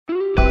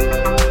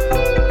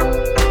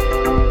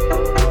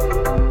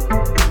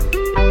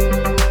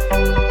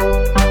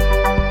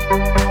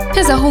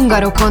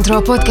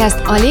Hungarokontroll Podcast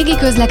a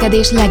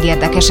légiközlekedés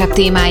legérdekesebb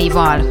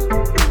témáival.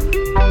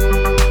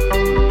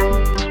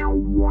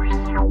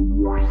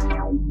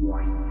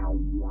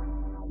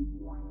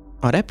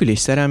 A repülés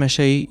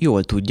szerelmesei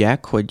jól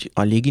tudják, hogy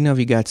a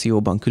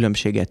léginavigációban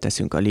különbséget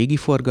teszünk a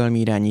légiforgalmi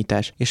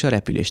irányítás és a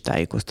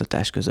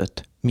repüléstájékoztatás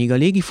között. Míg a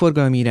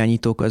légiforgalmi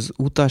irányítók az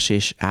utas-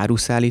 és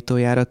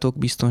áruszállítójáratok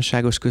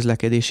biztonságos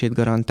közlekedését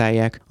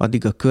garantálják,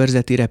 addig a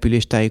körzeti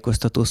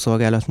repüléstájékoztató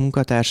szolgálat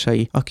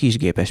munkatársai a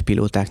kisgépes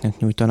pilótáknak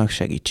nyújtanak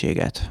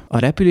segítséget. A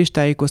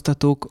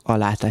repüléstájékoztatók a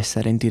látás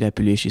szerinti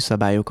repülési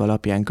szabályok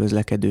alapján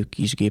közlekedő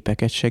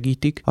kisgépeket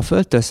segítik, a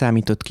földtől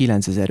számított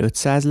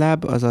 9500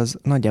 láb, azaz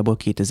nagyjából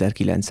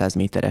 2900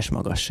 méteres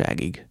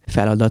magasságig.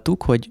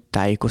 Feladatuk, hogy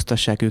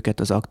tájékoztassák őket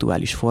az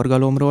aktuális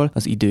forgalomról,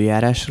 az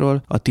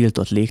időjárásról, a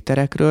tiltott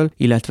légterekről,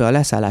 illetve a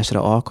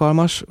leszállásra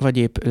alkalmas vagy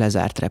épp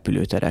lezárt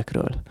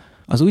repülőterekről.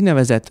 Az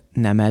úgynevezett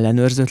nem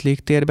ellenőrzött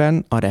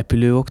légtérben a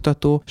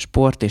repülőoktató,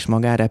 sport- és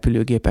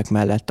magánrepülőgépek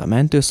mellett a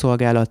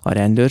mentőszolgálat, a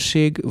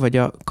rendőrség vagy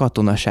a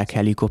katonaság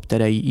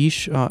helikopterei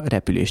is a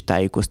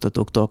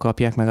repüléstájékoztatóktól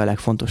kapják meg a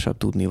legfontosabb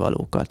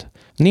tudnivalókat.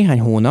 Néhány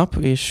hónap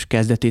és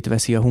kezdetét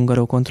veszi a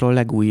Hungarokontroll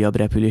legújabb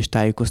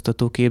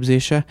repüléstájékoztató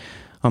képzése,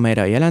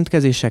 amelyre a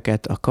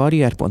jelentkezéseket a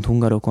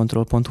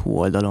karrier.hungarokontroll.hu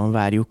oldalon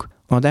várjuk.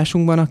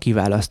 Adásunkban a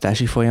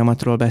kiválasztási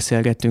folyamatról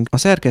beszélgettünk. A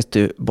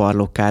szerkesztő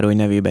Barlog Károly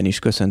nevében is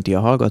köszönti a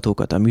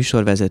hallgatókat a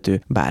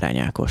műsorvezető Bárány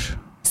Ákos.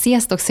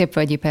 Sziasztok,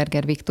 Szépvölgyi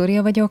Perger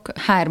Viktória vagyok.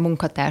 HR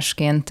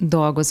munkatársként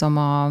dolgozom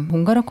a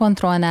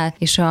Hungarokontrollnál,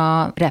 és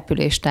a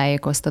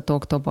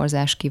repüléstájékoztatók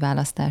toborzás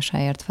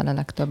kiválasztásáért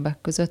felelek többek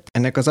között.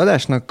 Ennek az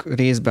adásnak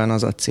részben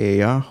az a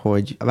célja,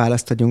 hogy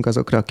választ adjunk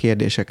azokra a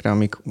kérdésekre,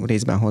 amik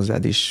részben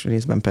hozzád is,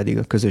 részben pedig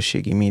a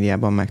közösségi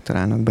médiában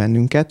megtalálnak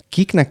bennünket.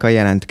 Kiknek a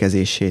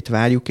jelentkezését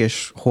várjuk,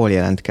 és hol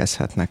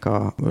jelentkezhetnek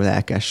a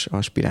lelkes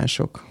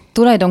aspiránsok?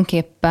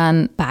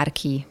 Tulajdonképpen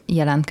bárki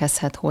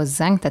jelentkezhet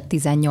hozzánk, tehát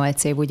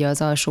 18 év ugye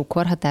az alsó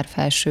korhatár,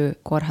 felső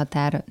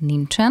korhatár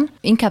nincsen.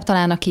 Inkább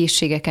talán a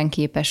készségeken,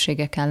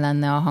 képességeken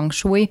lenne a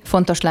hangsúly.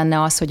 Fontos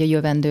lenne az, hogy a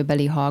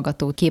jövendőbeli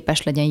hallgató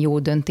képes legyen jó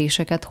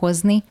döntéseket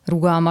hozni,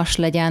 rugalmas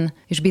legyen,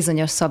 és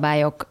bizonyos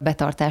szabályok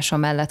betartása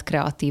mellett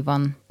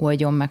kreatívan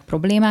oldjon meg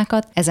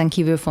problémákat. Ezen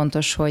kívül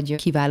fontos, hogy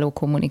kiváló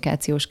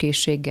kommunikációs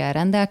készséggel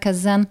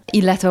rendelkezzen,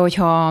 illetve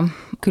hogyha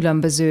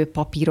különböző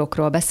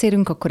papírokról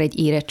beszélünk, akkor egy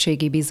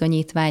érettségi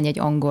bizonyítvány, egy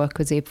angol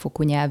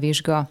középfokú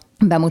nyelvvizsga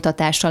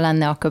bemutatása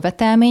lenne a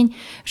követelmény,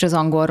 és az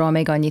angolról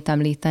még annyit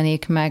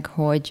említenék meg,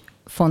 hogy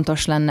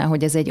fontos lenne,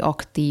 hogy ez egy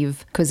aktív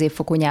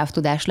középfokú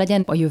nyelvtudás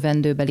legyen, a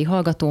jövendőbeli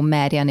hallgató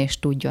merjen és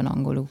tudjon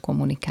angolul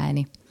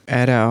kommunikálni.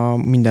 Erre a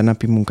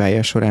mindennapi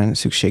munkája során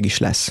szükség is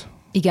lesz.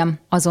 Igen,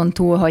 azon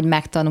túl, hogy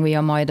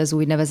megtanulja majd az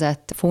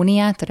úgynevezett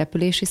fóniát, a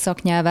repülési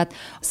szaknyelvet,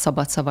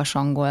 szabadszavas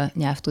angol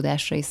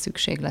nyelvtudásra is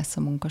szükség lesz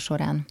a munka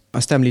során.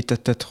 Azt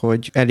említetted,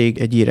 hogy elég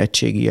egy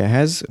érettségi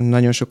ehhez.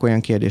 Nagyon sok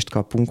olyan kérdést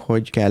kapunk,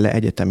 hogy kell-e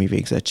egyetemi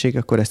végzettség,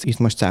 akkor ezt itt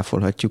most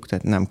cáfolhatjuk,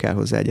 tehát nem kell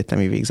hozzá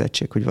egyetemi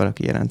végzettség, hogy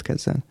valaki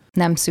jelentkezzen.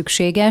 Nem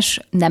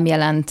szükséges, nem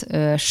jelent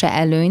se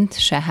előnyt,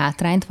 se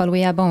hátrányt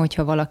valójában,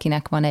 hogyha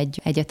valakinek van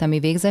egy egyetemi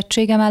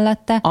végzettsége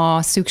mellette.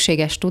 A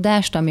szükséges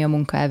tudást, ami a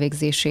munka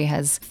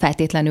elvégzéséhez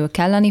feltétlenül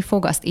kelleni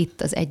fog, azt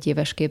itt az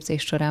egyéves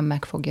képzés során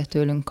meg fogja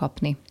tőlünk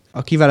kapni.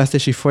 A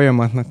kiválasztási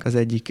folyamatnak az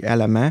egyik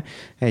eleme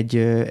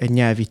egy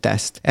nyelvi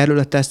teszt. Erről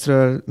a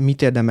tesztről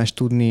mit érdemes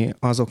tudni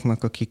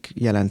azoknak, akik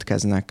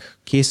jelentkeznek?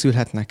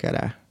 Készülhetnek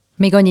erre?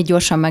 Még annyit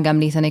gyorsan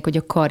megemlítenék, hogy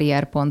a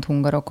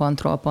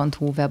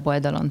karrier.hungarokontroll.hu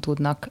weboldalon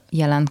tudnak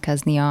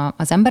jelentkezni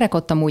az emberek.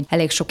 Ott amúgy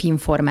elég sok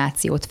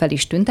információt fel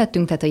is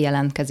tüntettünk, tehát a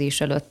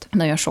jelentkezés előtt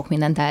nagyon sok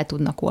mindent el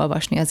tudnak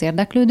olvasni az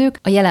érdeklődők.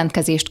 A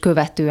jelentkezést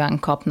követően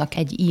kapnak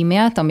egy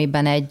e-mailt,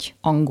 amiben egy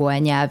angol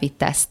nyelvi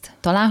teszt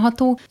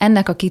található.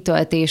 Ennek a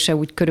kitöltése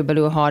úgy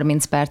körülbelül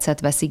 30 percet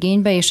vesz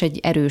igénybe, és egy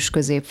erős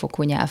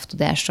középfokú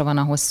nyelvtudásra van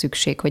ahhoz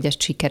szükség, hogy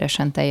ezt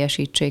sikeresen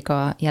teljesítsék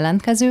a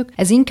jelentkezők.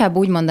 Ez inkább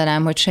úgy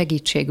mondanám, hogy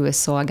segítségül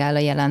szolgál a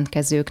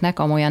jelentkezőknek,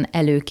 amolyan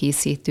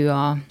előkészítő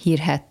a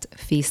hírhedt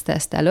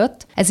FIS-teszt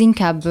előtt. Ez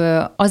inkább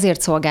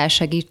azért szolgál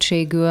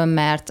segítségül,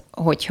 mert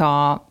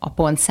hogyha a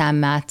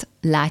pontszámát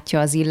látja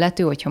az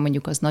illető, hogyha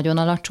mondjuk az nagyon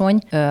alacsony,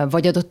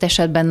 vagy adott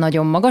esetben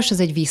nagyon magas, az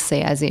egy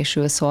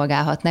visszajelzésül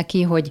szolgálhat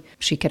neki, hogy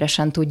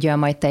sikeresen tudja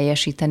majd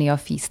teljesíteni a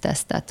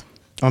FIS-tesztet.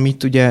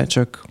 Amit ugye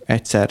csak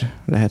egyszer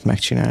lehet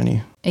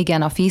megcsinálni.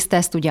 Igen, a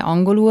FIS-teszt ugye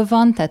angolul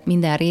van, tehát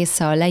minden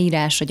része, a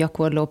leírás, a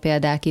gyakorló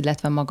példák,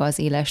 illetve maga az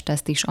éles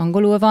teszt is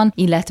angolul van,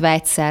 illetve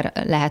egyszer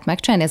lehet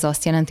megcsinálni. Ez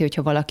azt jelenti, hogy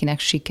ha valakinek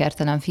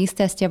sikertelen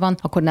FIS-tesztje van,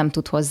 akkor nem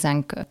tud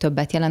hozzánk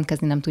többet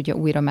jelentkezni, nem tudja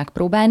újra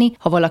megpróbálni.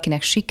 Ha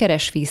valakinek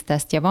sikeres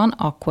FIS-tesztje van,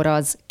 akkor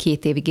az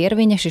 2 évig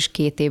érvényes, és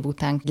 2 év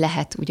után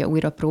lehet ugye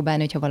újra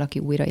próbálni, hogyha valaki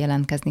újra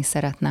jelentkezni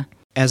szeretne.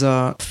 Ez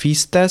a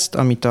FIS-teszt,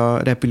 amit a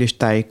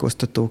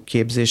repüléstájékoztató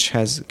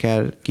képzéshez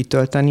kell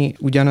kitölteni,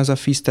 ugyanaz a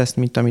FIS-teszt,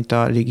 mint amit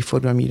a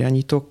légiforgalmi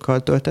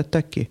irányítókkal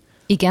töltettek ki?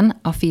 Igen,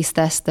 a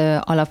FIS-teszt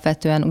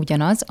alapvetően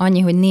ugyanaz, annyi,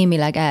 hogy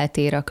némileg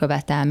eltér a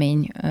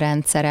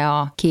követelményrendszere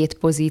a két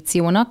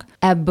pozíciónak.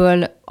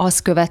 Ebből az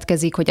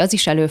következik, hogy az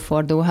is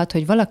előfordulhat,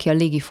 hogy valaki a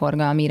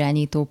légiforgalmi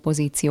irányító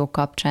pozíció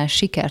kapcsán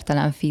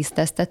sikertelen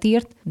FIS-tesztet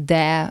írt,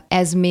 de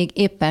ez még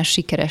éppen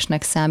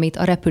sikeresnek számít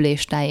a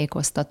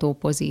repüléstájékoztató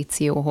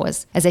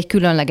pozícióhoz. Ez egy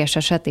különleges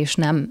eset, és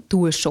nem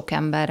túl sok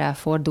emberrel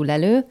fordul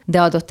elő,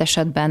 de adott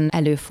esetben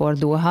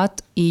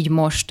előfordulhat. Így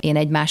most én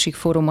egy másik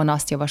fórumon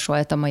azt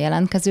javasoltam a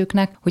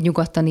jelentkezőknek, hogy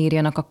nyugodtan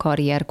írjanak a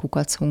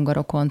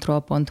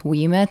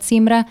karrier@hungarocontrol.hu e-mail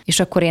címre, és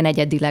akkor én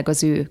egyedileg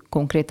az ő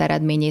konkrét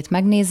eredményét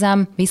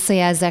megnézem,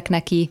 visszajelzek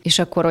neki, és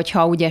akkor,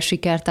 hogyha ugye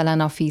sikertelen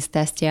a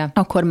FIS-tesztje,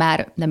 akkor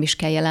már nem is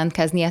kell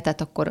jelentkeznie,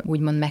 tehát akkor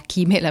úgymond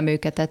megkímélem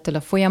őket ettől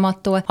a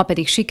folyamattól. Ha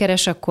pedig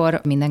sikeres,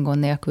 akkor minden gond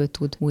nélkül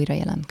tud újra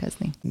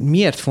jelentkezni.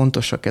 Miért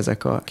fontosak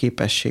ezek a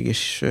képesség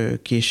és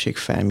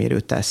készségfelmérő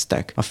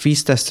tesztek? A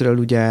FIS-tesztről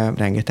ugye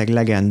rengeteg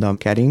legenda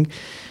kering.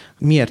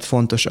 Miért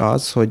fontos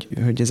az, hogy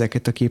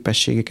ezeket a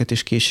képességeket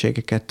és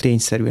készségeket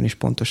tényszerűen és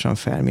pontosan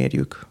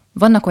felmérjük?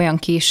 Vannak olyan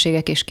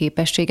készségek és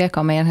képességek,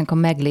 amelyeknek a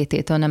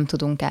meglététől nem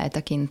tudunk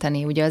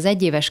eltekinteni. Ugye az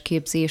egyéves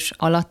képzés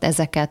alatt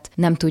ezeket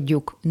nem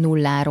tudjuk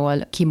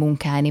nulláról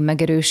kimunkálni,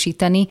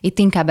 megerősíteni, itt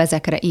inkább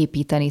ezekre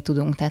építeni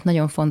tudunk. Tehát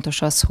nagyon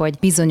fontos az, hogy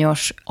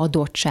bizonyos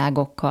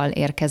adottságokkal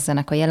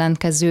érkezzenek a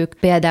jelentkezők,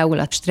 például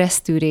a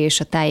stressztűrés,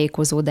 a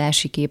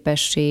tájékozódási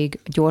képesség,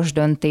 gyors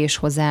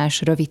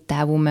döntéshozás,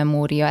 rövidtávú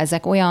memória,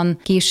 ezek olyan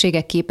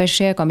készségek,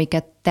 képességek,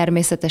 amiket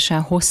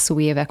természetesen hosszú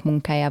évek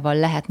munkájával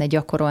lehetne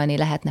gyakorolni,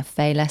 lehetne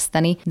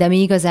fejleszteni, de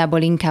mi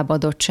igazából inkább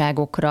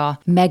adottságokra,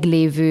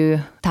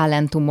 meglévő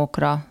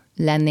talentumokra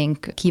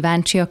lennénk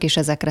kíváncsiak, és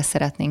ezekre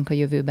szeretnénk a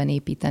jövőben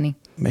építeni.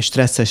 Egy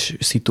stresszes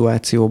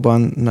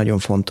szituációban nagyon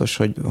fontos,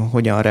 hogy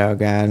hogyan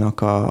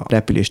reagálnak a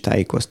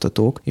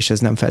repüléstájékoztatók, és ez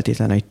nem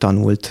feltétlenül egy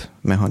tanult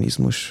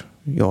mechanizmus.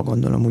 Jól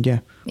gondolom,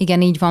 ugye?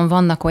 Igen, így van,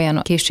 vannak olyan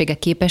készségek,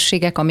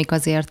 képességek, amik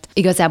azért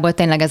igazából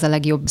tényleg ez a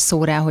legjobb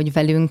szó rá, hogy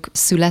velünk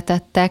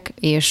születettek,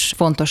 és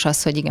fontos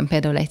az, hogy igen,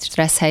 például egy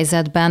stressz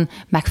helyzetben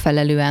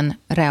megfelelően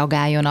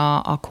reagáljon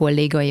a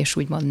kolléga, és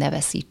úgymond ne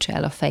veszítse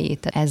el a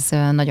fejét. Ez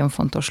nagyon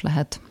fontos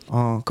lehet.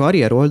 A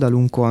karrier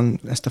oldalunkon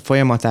ezt a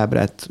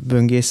folyamatábrát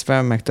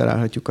böngészve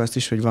megtalálhatjuk azt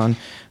is, hogy van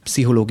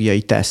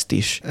pszichológiai teszt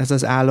is. Ez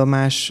az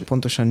állomás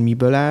pontosan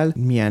miből áll,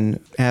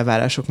 milyen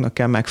elvárásoknak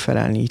kell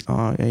megfelelni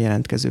a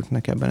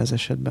jelentkezőknek ebben az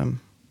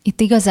esetben?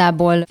 Itt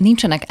igazából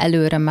nincsenek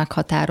előre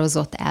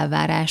meghatározott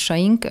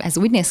elvárásaink. Ez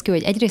úgy néz ki,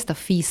 hogy egyrészt a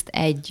FIS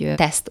egy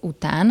teszt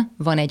után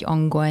van egy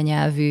angol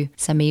nyelvű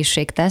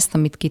személyiségteszt,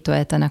 amit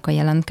kitöltenek a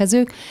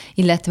jelentkezők,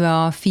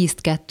 illetve a FIS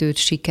 2-t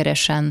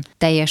sikeresen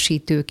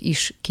teljesítők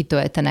is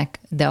kitöltenek,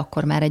 de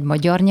akkor már egy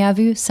magyar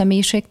nyelvű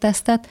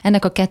személyiségtesztet.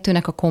 Ennek a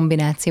kettőnek a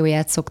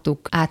kombinációját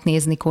szoktuk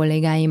átnézni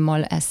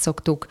kollégáimmal, ezt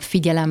szoktuk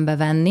figyelembe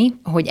venni,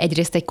 hogy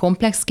egyrészt egy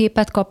komplex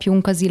képet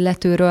kapjunk az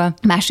illetőről,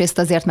 másrészt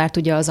azért, mert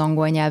ugye az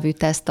angol nyelvű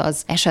teszt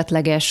az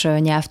esetleges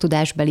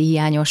nyelvtudásbeli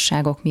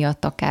hiányosságok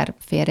miatt akár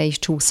félre is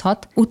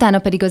csúszhat. Utána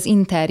pedig az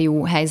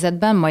interjú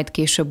helyzetben, majd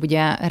később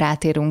ugye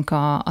rátérünk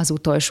az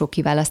utolsó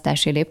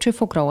kiválasztási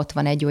lépcsőfokra, ott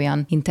van egy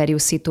olyan interjú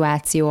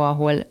szituáció,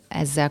 ahol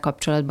ezzel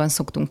kapcsolatban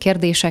szoktunk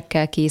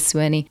kérdésekkel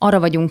készülni. Arra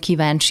vagyunk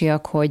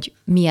kíváncsiak, hogy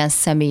milyen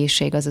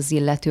személyiség az az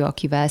illető,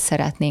 akivel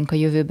szeretnénk a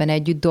jövőben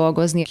együtt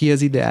dolgozni. Ki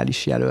az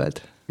ideális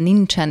jelölt?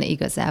 Nincsen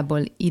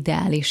igazából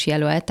ideális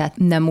jelölt, tehát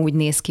nem úgy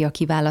néz ki a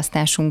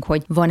kiválasztásunk,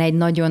 hogy van egy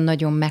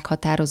nagyon-nagyon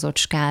meghatározott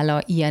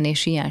skála, ilyen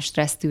és ilyen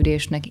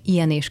stressztűrésnek,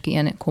 ilyen és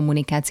ilyen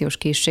kommunikációs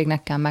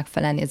készségnek kell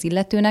megfelelni az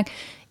illetőnek.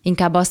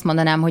 Inkább azt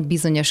mondanám, hogy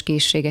bizonyos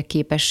készségek,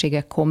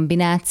 képességek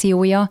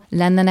kombinációja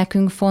lenne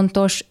nekünk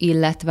fontos,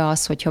 illetve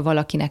az, hogyha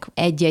valakinek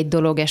egy-egy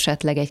dolog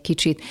esetleg egy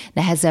kicsit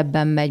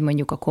nehezebben megy,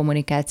 mondjuk a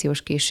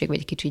kommunikációs készség, vagy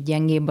egy kicsit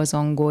gyengébb az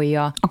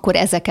angolja, akkor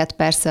ezeket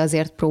persze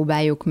azért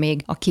próbáljuk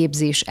még a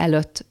képzés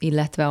előtt,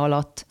 illetve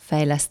alatt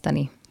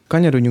fejleszteni.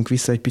 Kanyarodjunk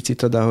vissza egy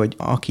picit oda, hogy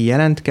aki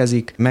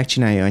jelentkezik,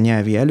 megcsinálja a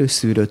nyelvi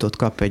előszűrőt, ott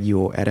kap egy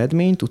jó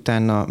eredményt,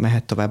 utána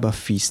mehet tovább a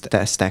FIS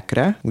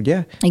tesztekre,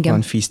 ugye? Igen.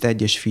 Van FIS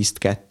 1 és FIS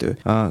 2.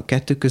 A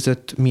kettő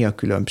között mi a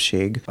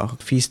különbség? A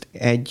FIS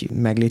 1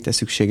 megléte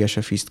szükséges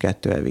a FIS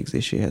 2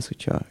 elvégzéséhez,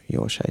 hogyha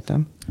jól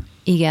sejtem.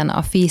 Igen,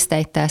 a FIS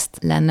 1 teszt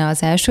lenne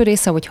az első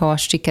része, hogyha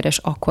az sikeres,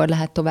 akkor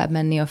lehet tovább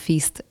menni a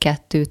FIS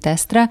 2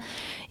 tesztre.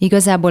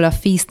 Igazából a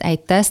FIS 1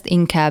 teszt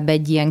inkább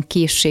egy ilyen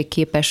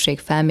készség-képesség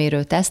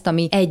felmérő teszt,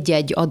 ami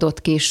egy-egy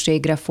adott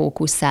készségre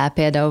fókuszál.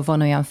 Például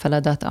van olyan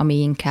feladat,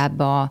 ami inkább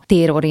a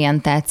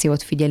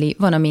térorientációt figyeli,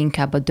 van, ami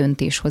inkább a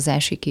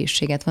döntéshozási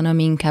készséget, van,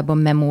 ami inkább a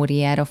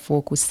memóriára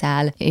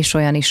fókuszál, és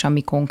olyan is,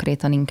 ami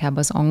konkrétan inkább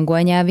az angol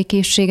nyelvi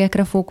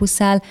készségekre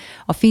fókuszál.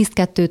 A FIS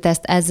 2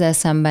 teszt ezzel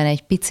szemben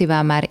egy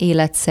picivel már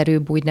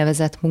életszerűbb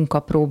úgynevezett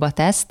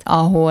munkapróbateszt,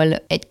 ahol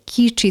egy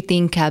kicsit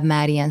inkább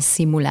már ilyen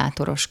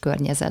szimulátoros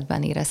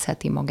környezetben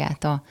érezheti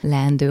magát a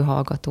leendő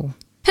hallgató.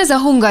 Ez a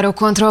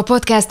Hungarocontrol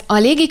Podcast a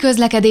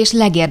légiközlekedés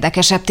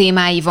legérdekesebb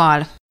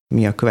témáival.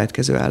 Mi a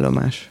következő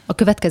állomás? A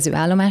következő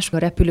állomás a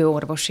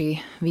repülőorvosi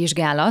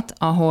vizsgálat,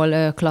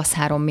 ahol klassz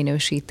 3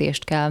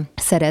 minősítést kell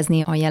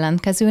szerezni a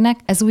jelentkezőnek.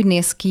 Ez úgy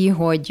néz ki,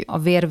 hogy a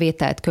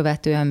vérvételt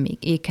követően még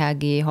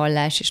EKG,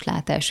 hallás és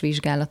látás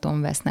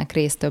vizsgálaton vesznek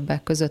részt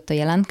többek között a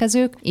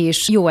jelentkezők,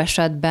 és jó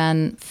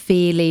esetben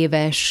fél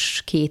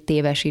éves, 2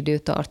 éves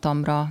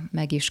időtartamra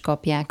meg is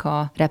kapják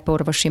a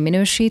reporvosi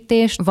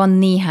minősítést. Van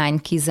néhány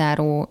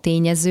kizáró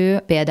tényező,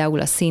 például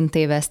a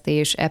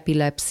színtévesztés,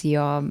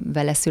 epilepszia,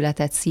 vele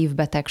született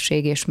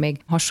szívbetegség és még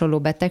hasonló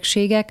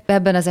betegségek.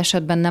 Ebben az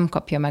esetben nem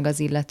kapja meg az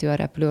illető a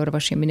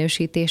repülőorvosi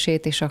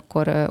minősítését, és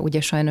akkor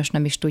ugye sajnos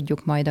nem is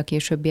tudjuk majd a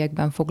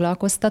későbbiekben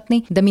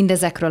foglalkoztatni, de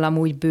mindezekről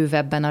amúgy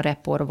bővebben a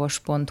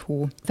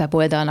reporvos.hu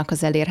weboldalnak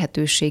az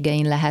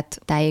elérhetőségein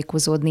lehet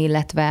tájékozódni,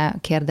 illetve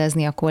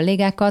kérdezni a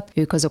kollégákat.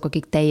 Ők azok,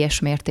 akik teljes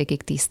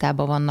mértékig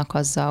tisztában vannak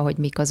azzal, hogy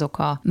mik azok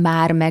a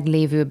már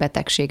meglévő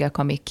betegségek,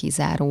 amik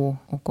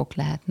kizáró okok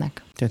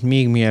lehetnek. Tehát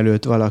még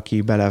mielőtt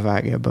valaki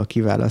belevág ebbe a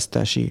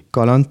kiválasztási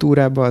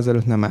kalantúrába,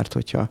 azelőtt nem árt,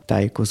 hogyha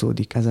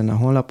tájékozódik ezen a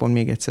honlapon.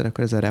 Még egyszer,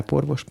 akkor ez a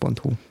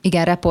reporvos.hu.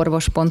 Igen,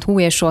 reporvos.hu,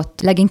 és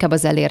ott leginkább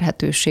az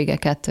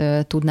elérhetőségeket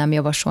tudnám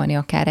javasolni,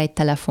 akár egy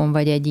telefon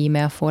vagy egy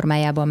e-mail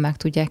formájában meg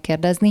tudják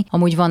kérdezni.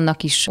 Amúgy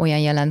vannak is olyan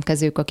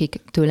jelentkezők,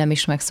 akik tőlem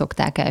is meg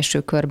szokták első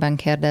körben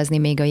kérdezni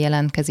még a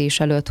jelentkezés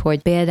előtt,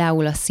 hogy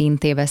például a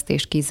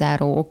színtévesztés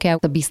kizáró oke.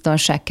 A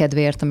biztonság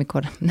kedvéért,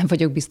 amikor nem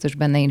vagyok biztos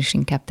benne, én is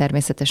inkább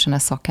természetesen a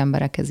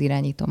szakemberekhez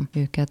irányítom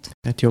őket.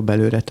 Hát jobb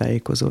előre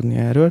tájékozódni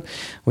erről.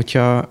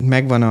 Hogyha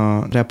megvan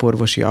a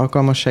reporvosi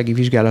alkalmassági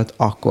vizsgálat,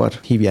 akkor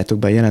hívjátok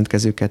be a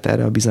jelentkezőket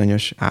erre a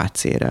bizonyos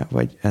AC-re,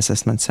 vagy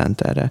Assessment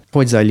Centerre.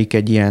 Hogy zajlik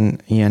egy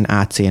ilyen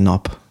AC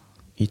nap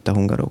itt a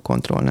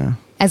Hungarocontrolnál?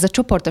 Ez a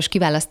csoportos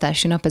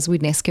kiválasztási nap, ez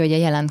úgy néz ki, hogy a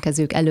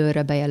jelentkezők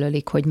előre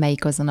bejelölik, hogy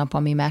melyik az a nap,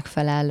 ami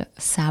megfelel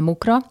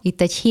számukra.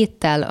 Itt egy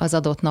héttel az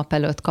adott nap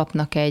előtt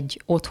kapnak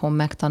egy otthon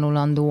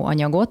megtanulandó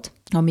anyagot,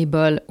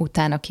 amiből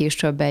utána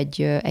később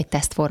egy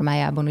teszt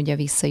formájában ugye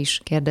vissza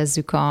is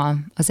kérdezzük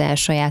az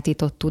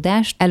elsajátított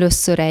tudást.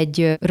 Először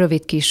egy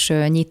rövid kis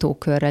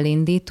nyitókörrel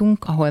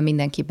indítunk, ahol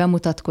mindenki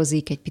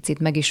bemutatkozik, egy picit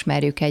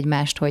megismerjük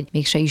egymást, hogy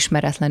mégse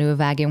ismeretlenül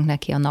vágjunk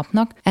neki a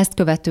napnak. Ezt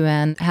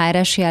követően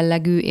HRS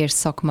jellegű és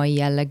szakmai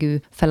jellegű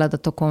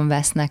feladatokon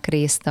vesznek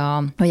részt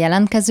a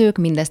jelentkezők,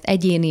 mindezt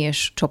egyéni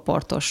és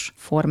csoportos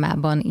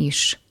formában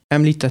is.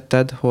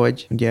 Említetted,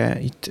 hogy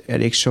ugye itt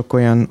elég sok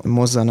olyan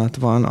mozzanat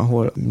van,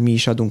 ahol mi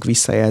is adunk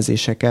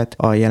visszajelzéseket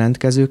a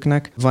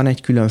jelentkezőknek. Van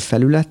egy külön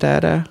felület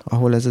erre,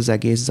 ahol ez az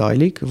egész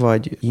zajlik,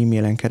 vagy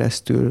e-mailen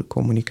keresztül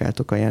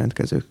kommunikáltok a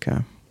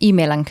jelentkezőkkel?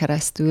 E-mailen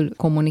keresztül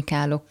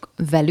kommunikálok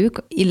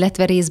velük,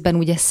 illetve részben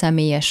ugye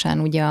személyesen,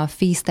 ugye a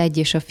FIST 1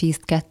 és a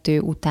FIST 2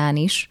 után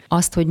is.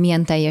 Azt, hogy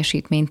milyen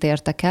teljesítményt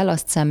értek el,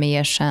 azt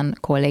személyesen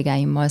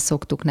kollégáimmal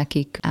szoktuk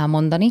nekik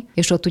elmondani,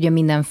 és ott ugye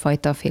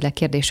mindenfajta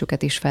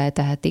kérdésüket is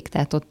feltehetik,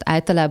 tehát ott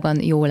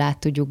általában jól át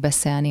tudjuk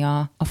beszélni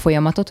a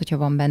folyamatot, hogyha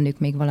van bennük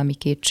még valami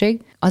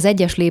kétség. Az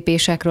egyes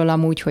lépésekről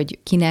amúgy, hogy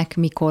kinek,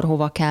 mikor,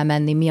 hova kell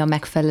menni, mi a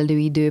megfelelő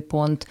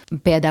időpont,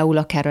 például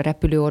akár a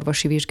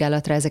repülőorvosi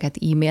vizsgálatra ezeket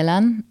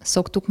e-mailen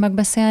szoktuk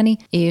megbeszélni,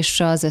 és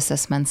az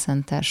Assessment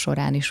Center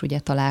során is ugye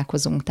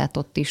találkozunk, tehát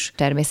ott is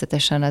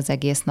természetesen az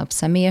egész nap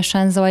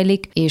személyesen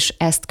zajlik, és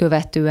ezt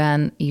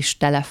követően is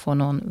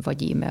telefonon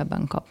vagy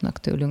e-mailben kapnak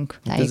tőlünk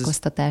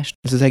tájékoztatást.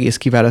 Ez az egész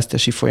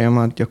kiválasztási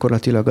folyamat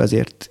gyakorlatilag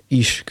azért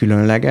is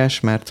különleges,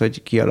 mert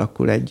hogy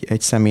kialakul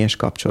egy személyes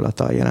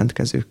kapcsolata a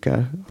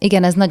jelentkezőkkel.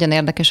 Igen, ez nagyon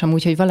érdekes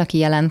amúgy, hogy valaki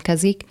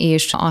jelentkezik,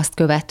 és azt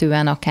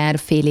követően akár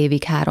fél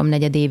évig,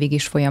 3-4 évig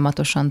is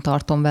folyamatosan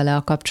tartom vele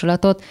a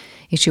kapcsolatot,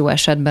 és jó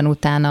esetben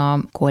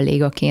utána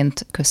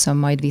kollégaként köszön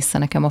majd vissza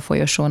nekem a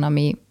folyosón,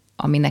 ami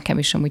nekem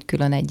is amúgy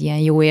külön egy ilyen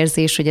jó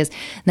érzés, hogy ez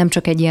nem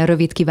csak egy ilyen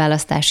rövid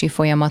kiválasztási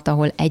folyamat,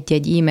 ahol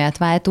egy-egy e-mailt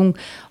váltunk,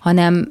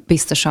 hanem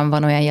biztosan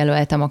van olyan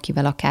jelöltem,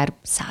 akivel akár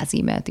 100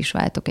 e-mailt is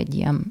váltok egy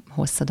ilyen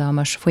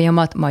hosszadalmas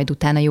folyamat, majd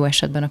utána jó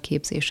esetben a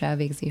képzés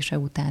elvégzése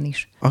után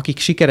is. Akik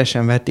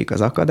sikeresen vették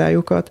az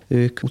akadályokat,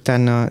 ők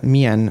utána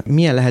milyen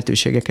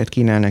lehetőségeket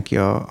kínál neki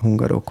a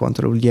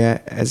Hungarocontrol?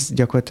 Ugye ez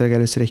gyakorlatilag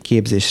először egy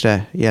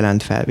képzésre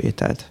jelent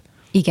felvételt.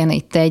 Igen,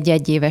 itt egy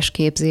egyéves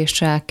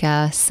képzéssel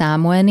kell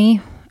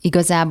számolni.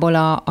 Igazából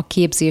a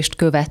képzést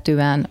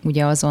követően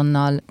ugye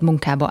azonnal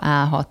munkába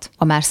állhat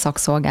a már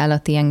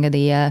szakszolgálati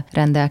engedéllyel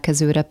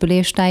rendelkező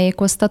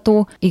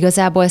repüléstájékoztató.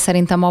 Igazából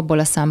szerintem abból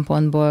a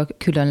szempontból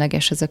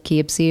különleges ez a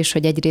képzés,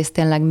 hogy egyrészt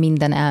tényleg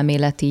minden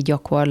elméleti,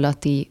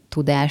 gyakorlati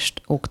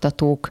tudást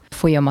oktatók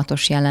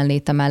folyamatos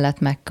jelenléte mellett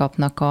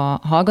megkapnak a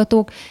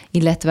hallgatók,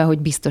 illetve hogy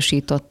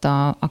biztosított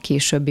a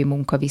későbbi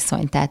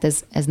munkaviszony. Tehát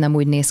ez nem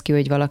úgy néz ki,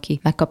 hogy valaki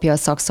megkapja a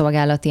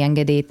szakszolgálati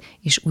engedélyt,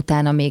 és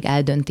utána még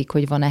eldöntik,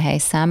 hogy van-e hely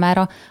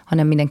számára,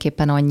 hanem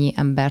mindenképpen annyi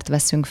embert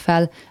veszünk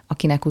fel,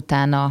 akinek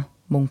utána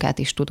munkát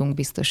is tudunk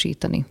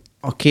biztosítani.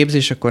 A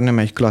képzés akkor nem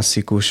egy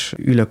klasszikus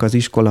ülök az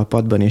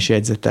iskolapadban és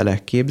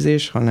jegyzetelek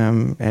képzés,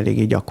 hanem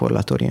eléggé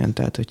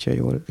gyakorlatorientált, hogyha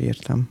jól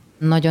értem.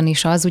 Nagyon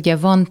is az. Ugye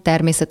van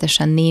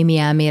természetesen némi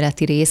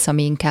elméleti rész,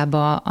 ami inkább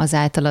az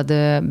általad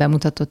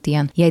bemutatott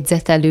ilyen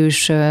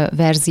jegyzetelős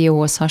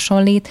verzióhoz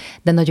hasonlít,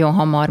 de nagyon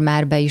hamar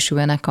már be is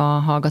ülnek a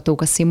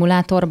hallgatók a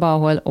szimulátorba,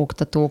 ahol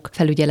oktatók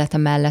felügyelete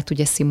mellett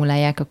ugye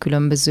szimulálják a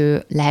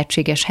különböző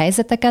lehetséges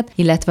helyzeteket,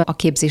 illetve a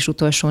képzés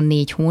utolsó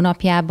 4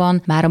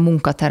 hónapjában már a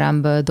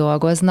munkateremből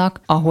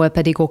dolgoznak, ahol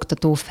pedig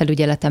oktató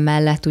felügyelete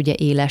mellett ugye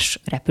éles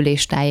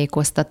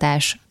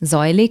repüléstájékoztatás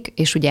zajlik,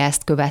 és ugye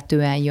ezt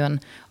követően jön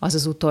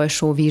az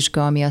utolsó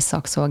vizsga, ami a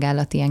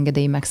szakszolgálati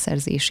engedély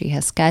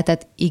megszerzéséhez kell.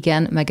 Tehát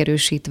igen,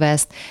 megerősítve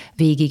ezt,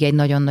 végig egy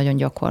nagyon-nagyon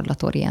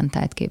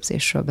gyakorlatorientált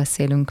képzésről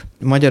beszélünk.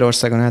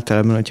 Magyarországon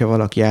általában, hogyha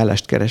valaki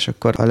állást keres,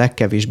 akkor a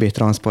legkevésbé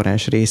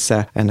transzparens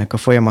része ennek a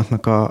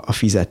folyamatnak a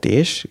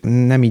fizetés.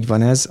 Nem így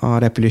van ez a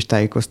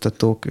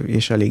repüléstájékoztatók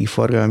és a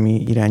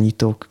légiforgalmi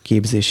irányítók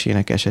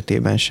képzésének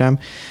esetében sem.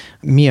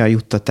 Mi a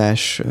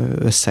juttatás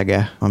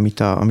összege,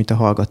 amit a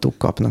hallgatók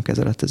kapnak ez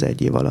alatt az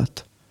 1 év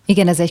alatt?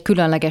 Igen, ez egy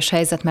különleges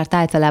helyzet, mert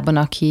általában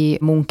aki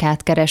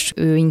munkát keres,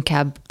 ő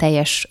inkább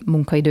teljes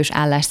munkaidős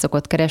állást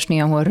szokott keresni,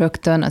 ahol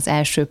rögtön az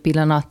első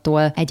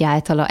pillanattól egy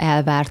általa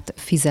elvárt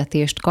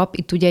fizetést kap.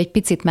 Itt ugye egy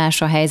picit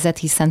más a helyzet,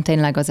 hiszen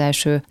tényleg az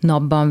első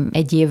napban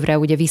 1 évre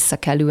ugye vissza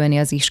kell ülni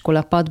az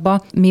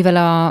iskolapadba. Mivel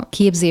a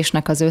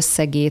képzésnek az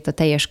összegét, a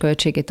teljes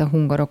költségét a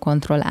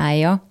Hungarocontrol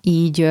állja,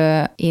 így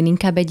én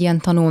inkább egy ilyen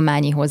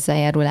tanulmányi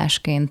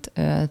hozzájárulásként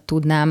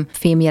tudnám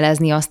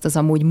fémjelezni azt az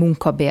amúgy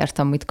munkabért,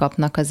 amit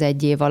kapnak az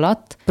 1 év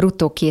alatt.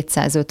 Bruttó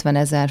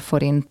 250 000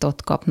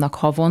 forintot kapnak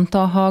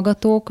havonta a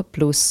hallgatók,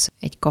 plusz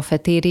egy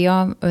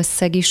kafetéria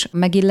összeg is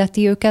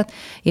megilleti őket,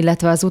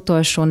 illetve az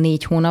utolsó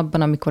 4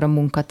 hónapban, amikor a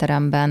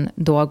munkateremben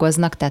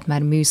dolgoznak, tehát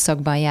már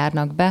műszakban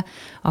járnak be,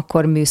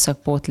 akkor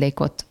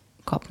műszakpótlékot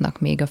kapnak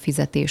még a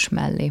fizetés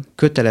mellé.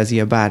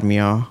 Kötelezi-e bármi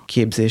a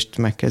képzést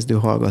megkezdő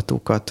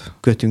hallgatókat?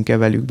 Kötünk-e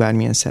velük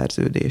bármilyen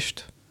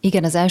szerződést?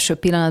 Igen, az első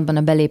pillanatban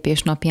a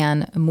belépés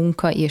napján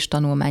munka- és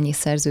tanulmányi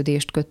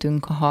szerződést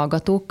kötünk a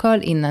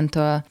hallgatókkal,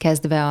 innentől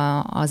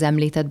kezdve az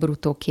említett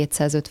bruttó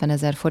 250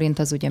 000 forint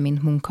az ugye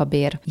mint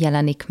munkabér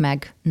jelenik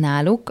meg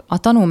náluk. A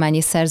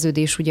tanulmányi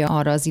szerződés ugye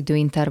arra az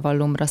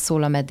időintervallumra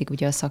szól, ameddig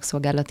ugye a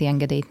szakszolgálati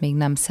engedélyt még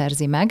nem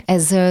szerzi meg.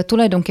 Ez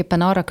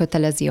tulajdonképpen arra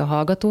kötelezi a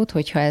hallgatót,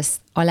 hogyha ezt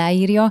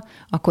aláírja,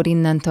 akkor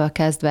innentől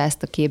kezdve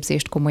ezt a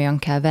képzést komolyan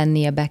kell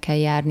vennie, be kell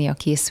járnia,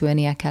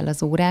 készülnie kell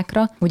az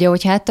órákra. Ugye,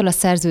 hogyha ettől a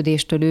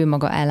szerződéstől ő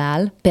maga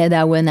eláll,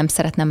 például nem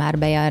szeretne már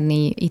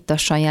bejárni,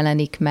 ittassan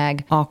jelenik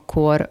meg,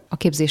 akkor a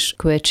képzés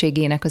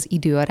költségének az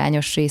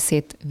időarányos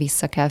részét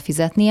vissza kell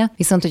fizetnie.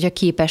 Viszont, hogyha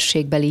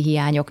képességbeli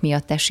hiányok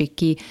miatt esik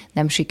ki,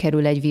 nem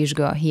sikerül egy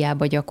vizsga,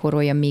 hiába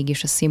gyakorolja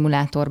mégis a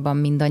szimulátorban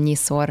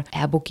mindannyiszor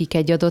elbukik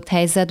egy adott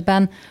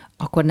helyzetben,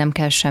 akkor nem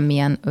kell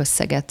semmilyen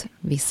összeget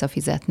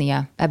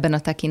visszafizetnie. Ebben a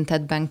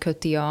tekintetben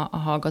köti a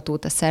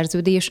hallgatót a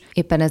szerződés.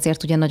 Éppen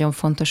ezért ugye nagyon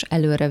fontos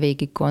előre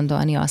végig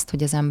gondolni azt,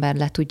 hogy az ember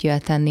le tudja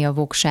tenni a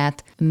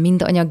voksát,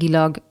 mind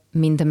anyagilag,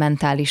 mind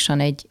mentálisan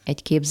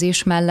egy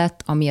képzés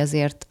mellett, ami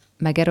azért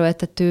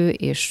megerőltető,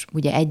 és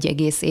ugye 1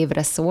 egész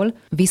évre szól,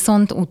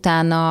 viszont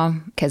utána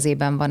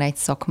kezében van egy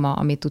szakma,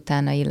 amit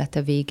utána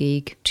élete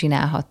végéig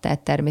csinálhat, tehát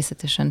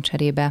természetesen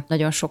cserébe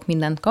nagyon sok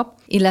mindent kap.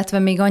 Illetve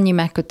még annyi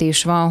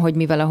megkötés van, hogy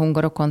mivel a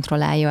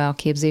Hungarocontrol állja a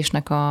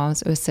képzésnek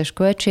az összes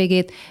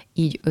költségét,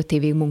 így 5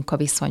 évig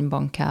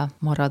munkaviszonyban kell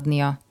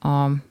maradnia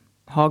a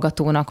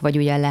hallgatónak, vagy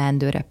ugye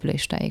leendő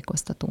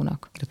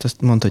repüléstájékoztatónak. Tehát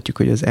azt mondhatjuk,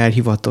 hogy az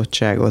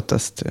elhivatottságot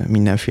azt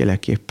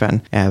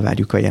mindenféleképpen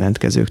elvárjuk a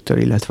jelentkezőktől,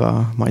 illetve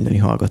a majdani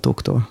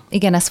hallgatóktól.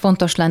 Igen, ez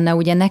fontos lenne,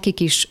 ugye nekik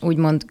is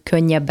úgymond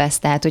könnyebb ez,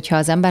 tehát hogyha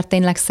az ember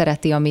tényleg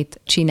szereti,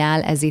 amit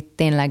csinál, ez itt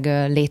tényleg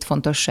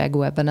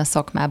létfontosságú ebben a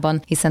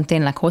szakmában, hiszen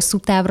tényleg hosszú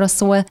távra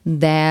szól,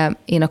 de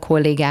én a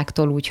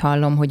kollégáktól úgy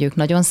hallom, hogy ők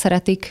nagyon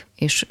szeretik,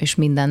 és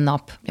minden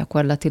nap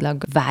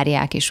gyakorlatilag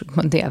várják, és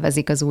úgymond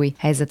élvezik az új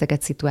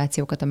helyzeteket,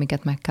 szituációkat,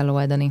 amiket meg kell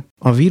oldani.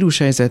 A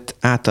vírushelyzet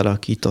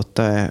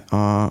átalakította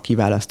a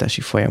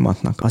kiválasztási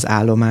folyamatnak az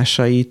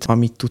állomásait,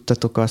 amit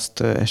tudtatok, azt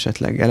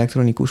esetleg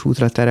elektronikus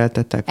útra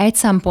tereltetek? Egy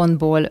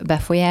szempontból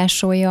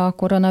befolyásolja a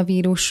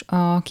koronavírus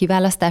a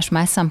kiválasztás,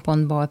 más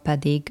szempontból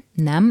pedig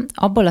nem.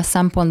 Abból a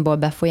szempontból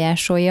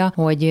befolyásolja,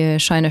 hogy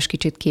sajnos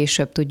kicsit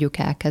később tudjuk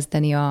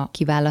elkezdeni a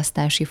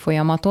kiválasztási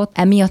folyamatot.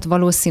 Emiatt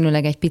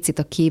valószínűleg egy picit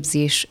a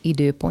képzés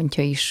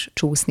időpontja is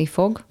csúszni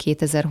fog.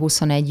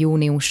 2021.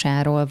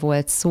 júniusáról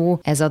volt szó,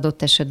 ez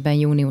adott esetben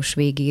június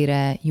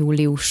végére,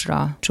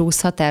 júliusra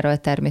csúszhat, erről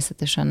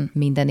természetesen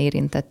minden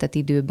érintettet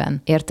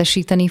időben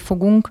értesíteni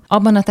fogunk.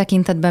 Abban a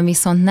tekintetben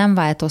viszont nem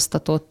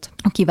változtatott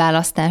a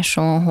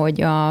kiválasztáson,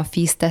 hogy a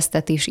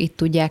FIS-tesztet is itt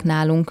tudják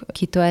nálunk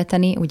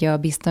kitölteni, ugye a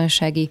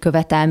biztonsági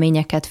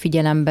követelményeket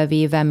figyelembe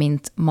véve,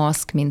 mint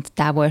maszk, mint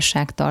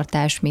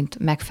távolságtartás, mint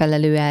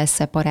megfelelő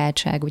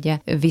elszeparáltság, ugye.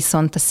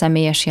 Viszont a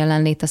személyes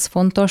jelenlét az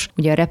fontos.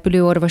 Ugye a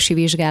repülőorvosi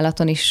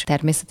vizsgálaton is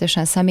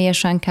természetesen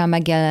személyesen kell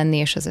megjelenni,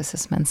 és az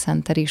Assessment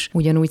Center is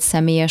ugyanúgy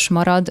személyes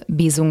marad.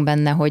 Bízunk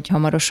benne, hogy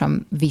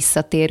hamarosan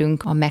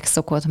visszatérünk a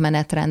megszokott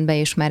menetrendbe,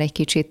 és már egy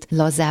kicsit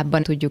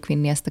lazábban tudjuk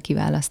vinni ezt a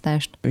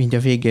kiválasztást. Így a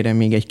végére végére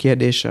még egy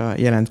kérdés, a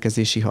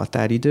jelentkezési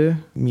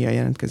határidő. Mi a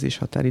jelentkezés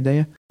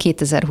határideje?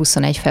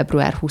 2021.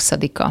 február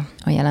 20-a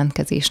a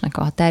jelentkezésnek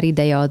a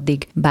határideje,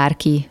 addig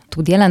bárki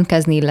tud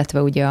jelentkezni,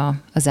 illetve ugye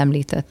az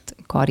említett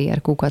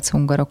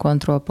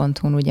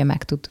karrier@hungarocontrol.hu-n ugye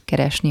meg tud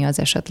keresni az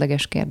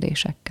esetleges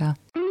kérdésekkel.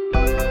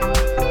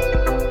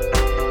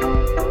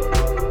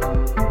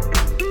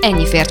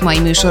 Ennyi fért mai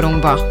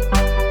műsorunkba.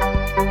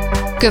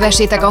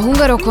 Kövessétek a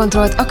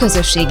Hungarocontrolt a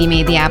közösségi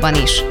médiában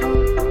is.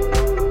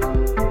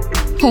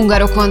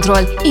 Hungarocontrol,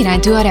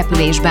 iránytű a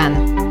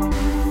repülésben.